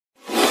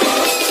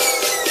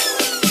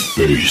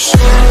face.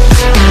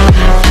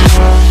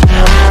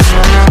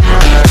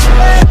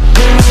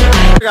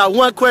 I got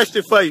one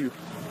question for you.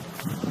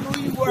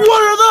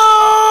 What are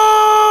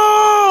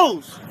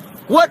those?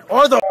 What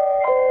are the?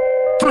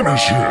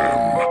 Finish him.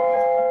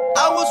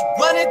 I was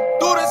running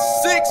through the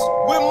 6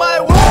 with my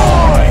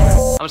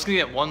boy. I'm just gonna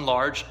get one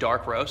large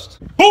dark roast.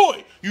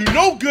 Boy, you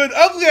no good,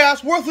 ugly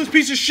ass, worthless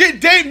piece of shit,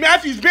 Dave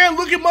Matthews Band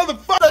looking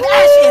motherfucker. Look,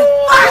 Ashley,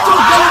 I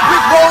don't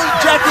big rolling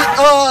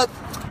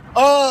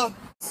jacket.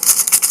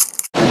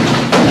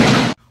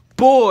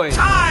 Boy!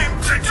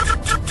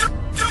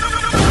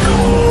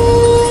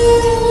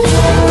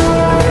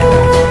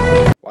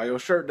 Why your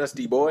shirt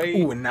dusty, boy?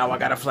 Ooh, and now I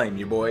gotta flame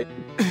you, boy.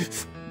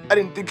 I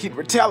didn't think he'd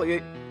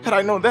retaliate. Had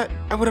I known that,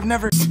 I would have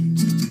never.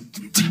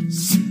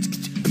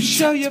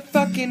 Show your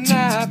fucking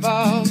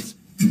eyeballs.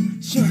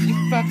 Show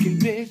your fucking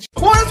bitch.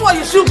 Boy, that's why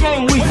your shoe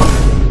game weak.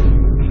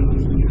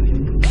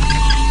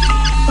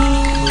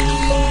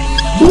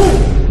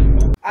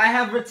 I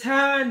have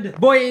returned.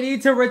 Boy, you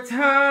need to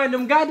return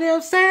them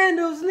goddamn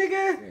sandals,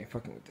 nigga. You ain't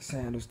fucking with the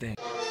sandals, damn.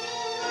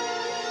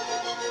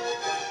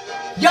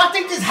 Y'all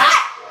think this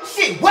hot?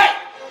 Shit wet.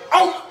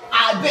 Oh,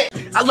 I bet.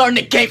 I learned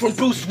the game from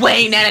Bruce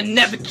Wayne and it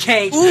never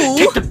changed. Ooh.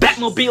 Take the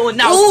Batmobile and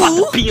now it's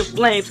about to be in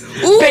flames.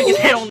 Bang his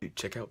head on.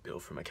 Check out Bill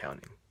from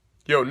accounting.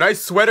 Yo,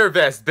 nice sweater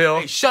vest, Bill.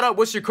 Hey, shut up.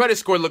 What's your credit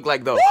score look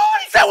like, though? Oh,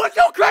 he said, what's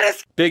your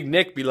credit? Big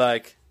Nick be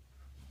like,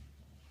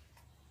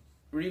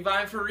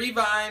 Revine for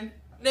Revine.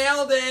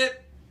 Nailed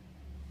it.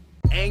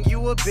 Ain't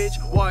you a bitch?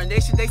 War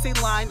Nation, they say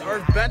line.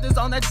 Earthbenders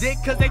on that dick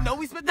cause they know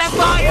we spit that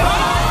fire.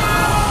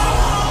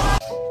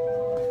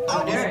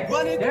 I was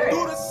running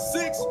through the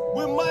 6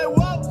 with my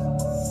walk.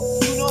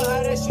 You know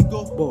how that shit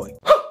go. Boy.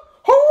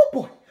 Oh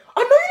boy.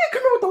 I know you didn't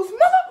come in with those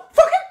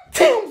motherfucking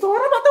Timbs on.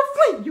 I'm about to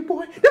flame you,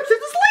 boy. Them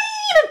shit is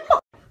leaning.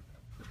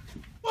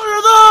 what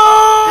are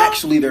those?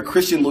 Actually, they're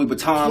Christian Louis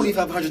Vuitton,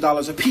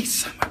 $2,500 a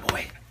piece, my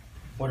boy.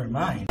 What are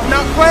mine?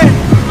 Now, Clan,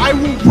 I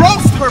will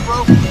roast her,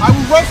 bro. I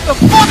will roast the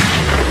fuck.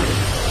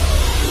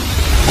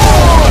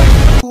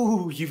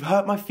 Ooh, you've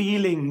hurt my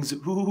feelings.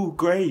 Ooh,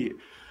 great.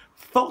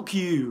 Fuck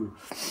you.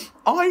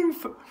 I'm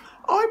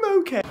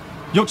okay.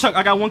 Yo, Chuck,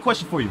 I got one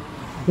question for you.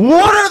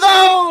 What are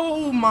those?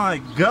 Oh my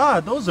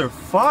god, those are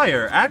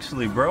fire.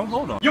 Actually, bro,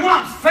 hold on. Your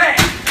mom's fat.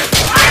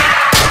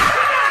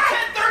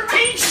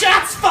 13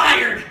 shots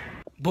fired.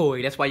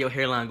 Boy, that's why your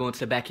hairline going to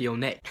the back of your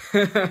neck.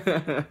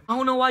 I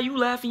don't know why you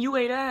laughing, you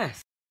ate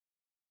ass.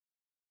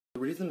 The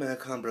reason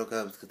Madcon broke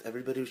up is because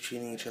everybody was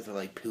treating each other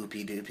like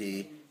poopy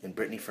doopy, and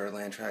Brittany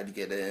Furlan tried to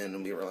get in,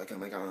 and we were like, oh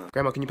my god.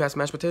 Grandma, can you pass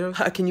mashed potatoes?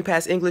 Can you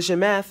pass English and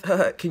math?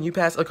 Can you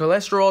pass a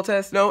cholesterol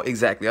test? No,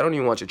 exactly. I don't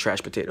even want your trash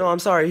potato. No, I'm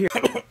sorry. Here.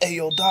 Hey,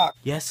 yo, Doc.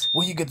 Yes?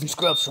 Where you get them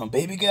scrubs from?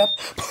 Baby Gap?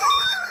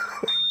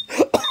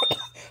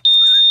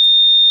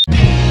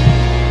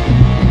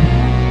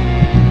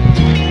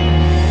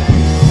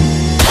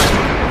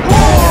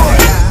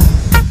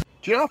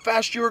 Do you know how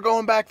fast you were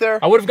going back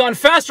there? I would have gone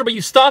faster, but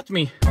you stopped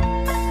me.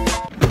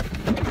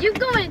 You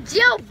going to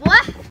jail, boy?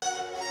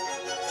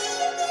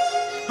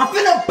 I'm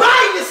finna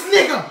buy this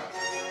nigga.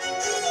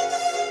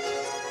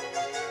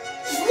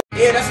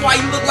 Yeah, that's why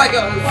you look like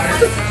a.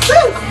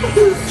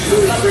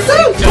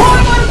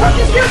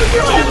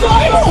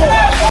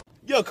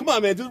 Yo, come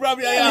on, man. Do the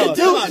Robbie Ayala.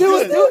 Do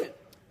it.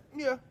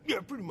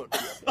 Yeah, pretty much.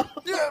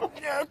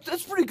 yeah,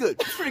 that's pretty good.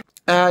 That's pretty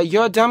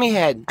You're a dummy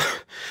head.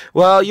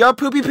 Well, you're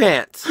poopy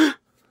pants.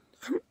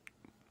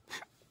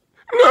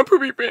 Not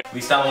poopy pants. At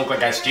least I don't look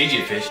like Ice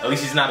JJ Fish. At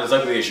least he's not as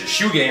ugly as your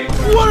shoe game.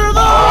 What are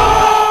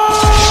those?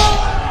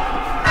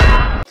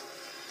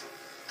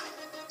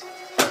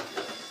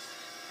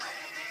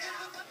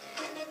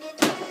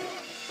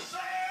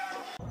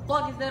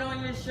 Fuck is that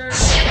on your shirt?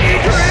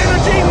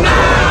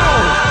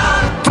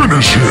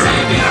 Finish him.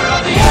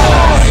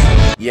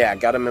 Yeah, I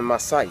got him in my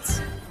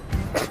sights.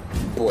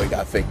 Boy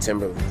got fake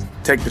Timberlands.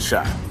 Take the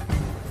shot.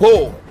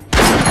 Whoa.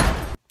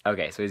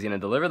 Okay, so he's gonna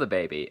deliver the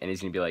baby, and he's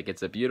gonna be like,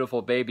 it's a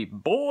beautiful baby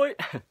boy.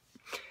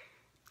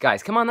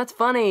 Guys, come on, that's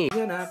funny.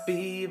 You're not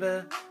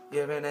Beaver.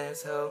 You're an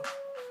asshole.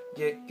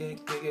 You're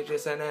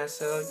just an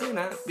asshole. You're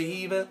not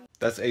Beaver.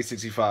 That's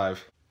A65.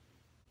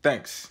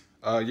 Thanks.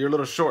 You're a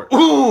little short.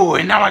 Ooh,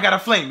 and now I gotta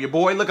flame you,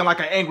 boy, looking like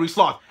an angry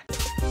sloth.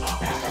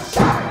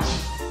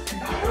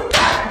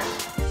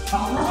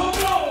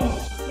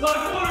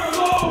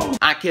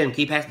 I can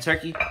you pass the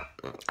turkey?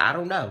 I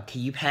don't know.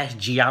 Can you pass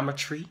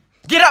geometry?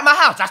 Get out my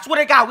house. I swear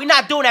to God, we're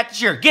not doing that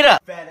this year. Get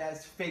up. Fat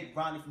ass fake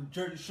Ronnie from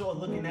Jersey Shore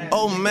looking at.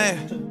 Oh,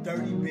 man.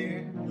 Dirty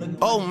beard.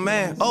 Oh,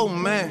 man.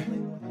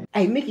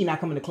 Hey, Mickey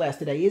not coming to class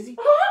today, is he?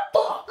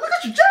 Look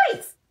at your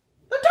jeans.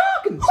 They're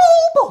talking.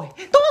 Oh boy,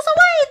 throw us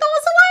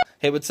away.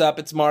 Hey, what's up?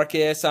 It's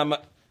Marcus.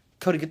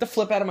 Cody, get the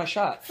flip out of my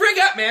shot. Frig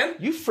up, man.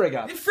 You frig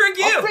up. Frig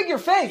you. I'll frig your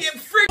face. Yeah,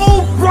 frig.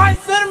 Oh,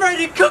 Bryson, I'm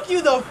ready to cook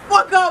you the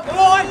fuck up,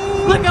 boy.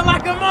 Looking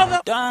like a mother.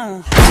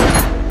 Damn.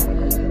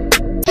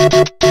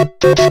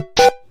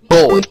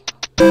 Boy.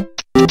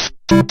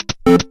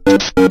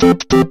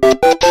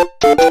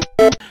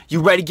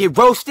 You ready to get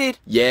roasted?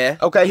 Yeah.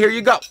 Okay, here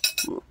you go.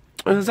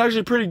 It's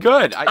actually pretty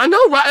good. I know,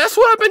 right? That's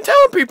what I've been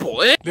telling people.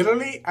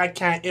 Literally, I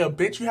can't. Ew,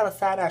 bitch, you have a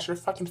fat ass. You're a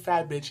fucking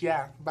fat bitch.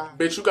 Yeah, bye.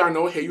 Bitch, you got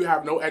no hair. You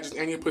have no edges,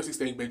 and your pussy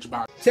stink, bitch.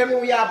 Bye. Tell me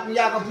when y'all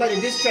gonna play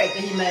the diss track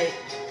that he made.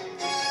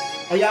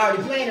 Are y'all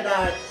already playing it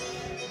already?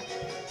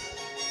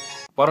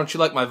 Why don't you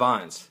like my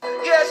vines?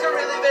 You ask a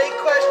really vague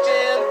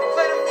question.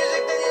 Play the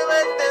music, then you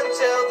let them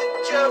tell the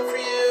joke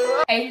for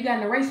you. Hey, you got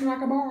an erasing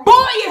like a bar?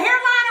 Boy, your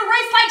hairline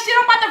erased like shit.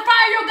 I'm about to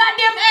fire your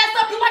goddamn ass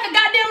up. You like a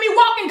goddamn me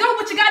walking. Go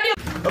with your goddamn.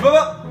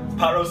 Up.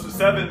 Pot roast for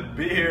 7.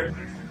 Be here.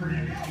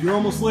 You're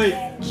almost late.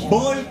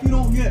 Boy, if you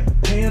don't get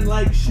panned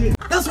like shit.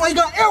 That's why you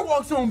got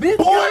airwalks on, bitch.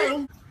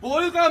 Boy,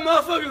 you got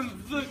motherfucking.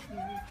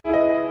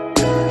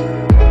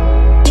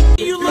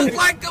 You look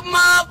like a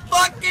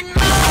motherfucking.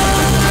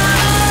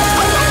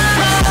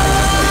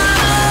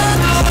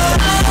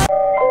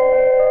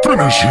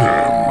 Finish him.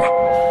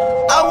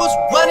 I was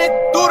running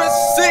through the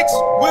 6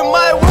 with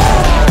my